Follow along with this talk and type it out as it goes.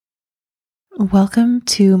Welcome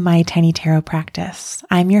to my tiny tarot practice.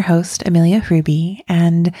 I'm your host, Amelia Hruby,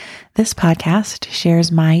 and this podcast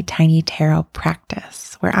shares my tiny tarot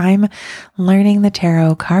practice where I'm learning the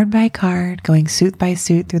tarot card by card, going suit by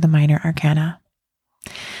suit through the minor arcana.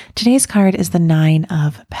 Today's card is the Nine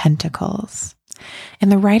of Pentacles. In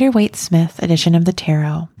the Rider-Waite-Smith edition of the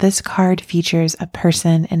tarot, this card features a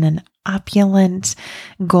person in an opulent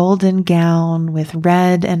golden gown with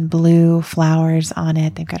red and blue flowers on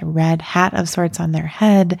it. They've got a red hat of sorts on their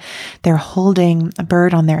head. They're holding a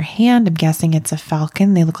bird on their hand. I'm guessing it's a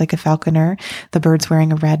falcon. They look like a falconer. The bird's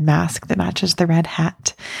wearing a red mask that matches the red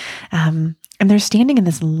hat. And they're standing in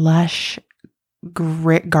this lush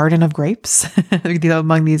garden of grapes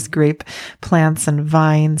among these grape plants and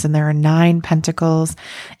vines. And there are 9 pentacles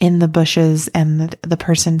in the bushes, and the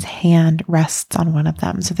person's hand rests on one of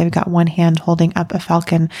them. So they've got one hand holding up a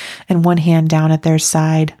falcon and one hand down at their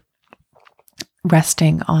side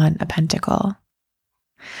resting on a pentacle.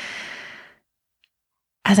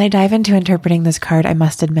 As I dive into interpreting this card, I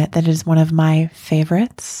must admit that it is one of my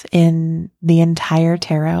favorites in the entire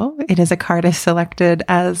tarot. It is a card I selected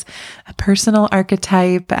as a personal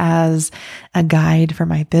archetype, as a guide for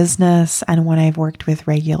my business, and one I've worked with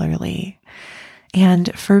regularly.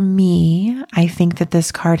 And for me, I think that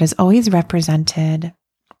this card has always represented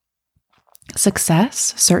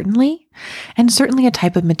success, certainly, and certainly a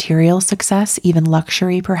type of material success, even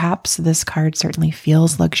luxury perhaps. This card certainly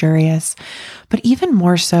feels luxurious, but even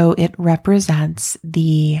more so, it represents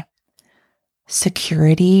the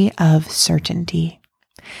security of certainty.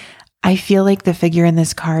 I feel like the figure in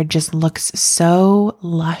this card just looks so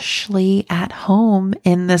lushly at home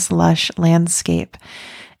in this lush landscape.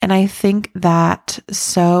 And I think that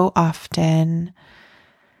so often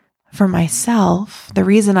for myself, the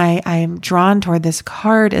reason I'm drawn toward this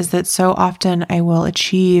card is that so often I will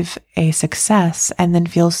achieve a success and then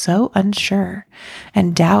feel so unsure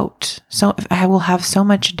and doubt. So I will have so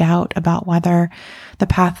much doubt about whether the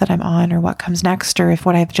path that I'm on or what comes next, or if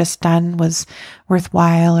what I've just done was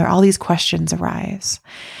worthwhile, or all these questions arise.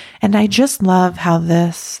 And I just love how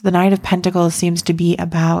the Knight of Pentacles seems to be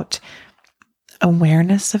about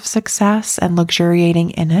awareness of success and luxuriating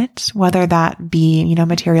in it, whether that be,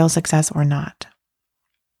 material success or not.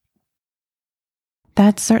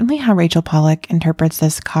 That's certainly how Rachel Pollack interprets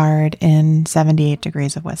this card in 78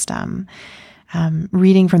 Degrees of Wisdom.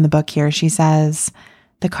 Reading from the book here, she says,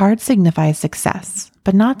 "The card signifies success,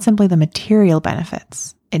 but not simply the material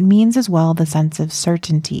benefits. It means as well the sense of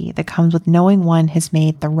certainty that comes with knowing one has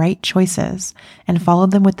made the right choices and followed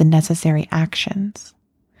them with the necessary actions.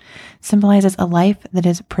 Symbolizes a life that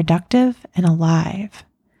is productive and alive.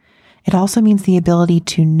 It also means the ability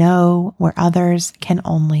to know where others can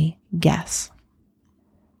only guess."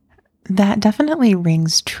 That definitely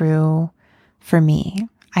rings true for me.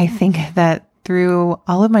 I think that through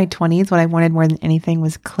all of my 20s, what I wanted more than anything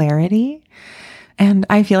was clarity. And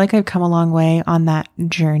I feel like I've come a long way on that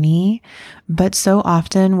journey. But so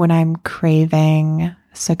often when I'm craving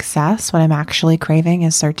success, what I'm actually craving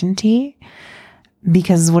is certainty.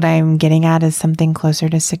 Because what I'm getting at is something closer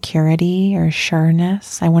to security or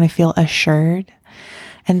sureness. I want to feel assured.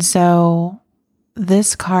 And so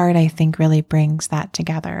this card, I think, really brings that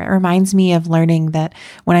together. It reminds me of learning that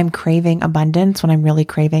when I'm craving abundance, what I'm really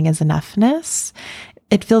craving is enoughness.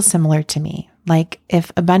 It feels similar to me. Like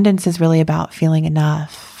if abundance is really about feeling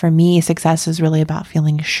enough, for me, success is really about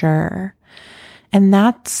feeling sure. And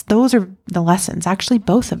those are the lessons, actually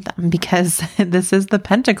both of them, because this is the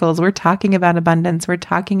Pentacles. We're talking about abundance. We're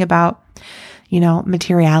talking about,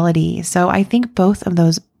 materiality. So I think both of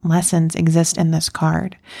those lessons exist in this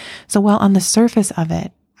card. So while on the surface of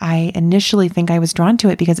it, I initially think I was drawn to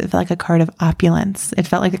it because it felt like a card of opulence. It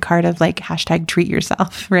felt like a card of #treat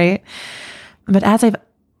yourself, right? But as I've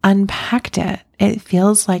unpacked it, it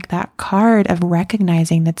feels like that card of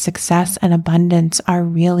recognizing that success and abundance are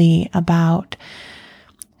really about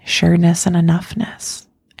sureness and enoughness.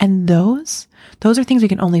 And those are things we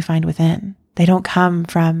can only find within. They don't come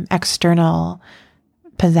from external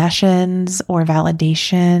possessions or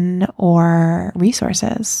validation or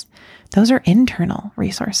resources. Those are internal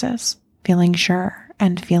resources, feeling sure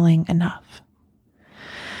and feeling enough.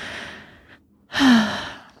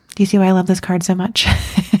 Do you see why I love this card so much?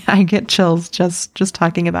 I get chills just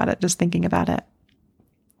talking about it, just thinking about it.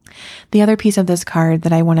 The other piece of this card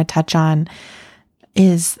that I want to touch on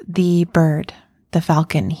is the bird, the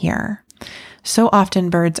falcon here. So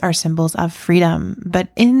often birds are symbols of freedom, but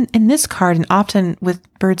in this card, and often with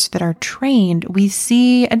birds that are trained, we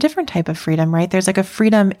see a different type of freedom, right? There's like a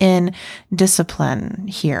freedom in discipline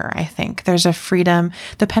here, I think. There's a freedom,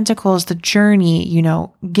 the pentacles, the journey,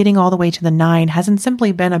 getting all the way to the 9 hasn't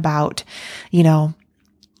simply been about,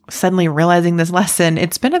 suddenly realizing this lesson.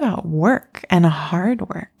 It's been about work and hard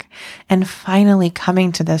work and finally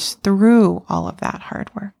coming to this through all of that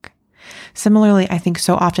hard work. Similarly, I think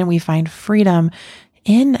so often we find freedom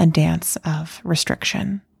in a dance of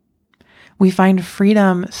restriction. We find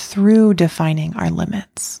freedom through defining our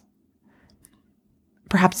limits,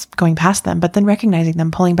 perhaps going past them, but then recognizing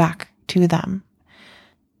them, pulling back to them.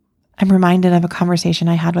 I'm reminded of a conversation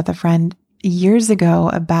I had with a friend years ago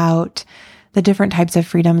about the different types of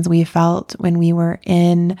freedoms we felt when we were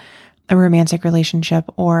in a romantic relationship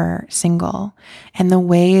or single, and the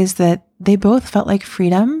ways that they both felt like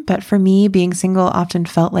freedom. But for me, being single often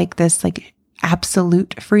felt like this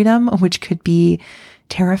absolute freedom, which could be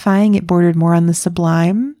terrifying. It bordered more on the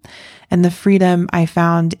sublime. And the freedom I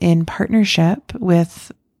found in partnership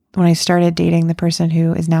with when I started dating the person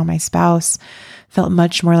who is now my spouse felt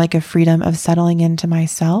much more like a freedom of settling into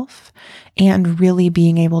myself and really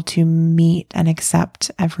being able to meet and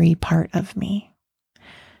accept every part of me.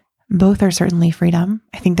 Both are certainly freedom.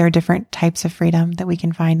 I think there are different types of freedom that we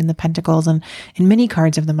can find in the Pentacles and in many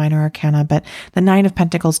cards of the Minor Arcana, but the 9 of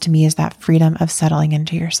Pentacles to me is that freedom of settling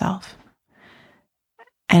into yourself.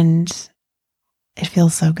 And it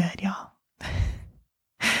feels so good, y'all.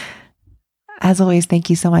 As always, thank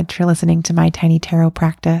you so much for listening to my tiny tarot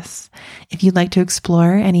practice. If you'd like to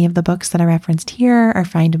explore any of the books that I referenced here or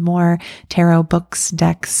find more tarot books,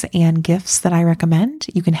 decks, and gifts that I recommend,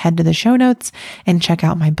 you can head to the show notes and check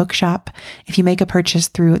out my bookshop. If you make a purchase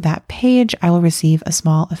through that page, I will receive a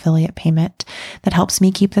small affiliate payment that helps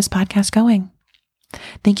me keep this podcast going.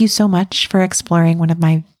 Thank you so much for exploring one of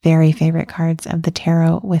my very favorite cards of the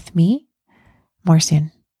tarot with me. More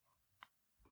soon.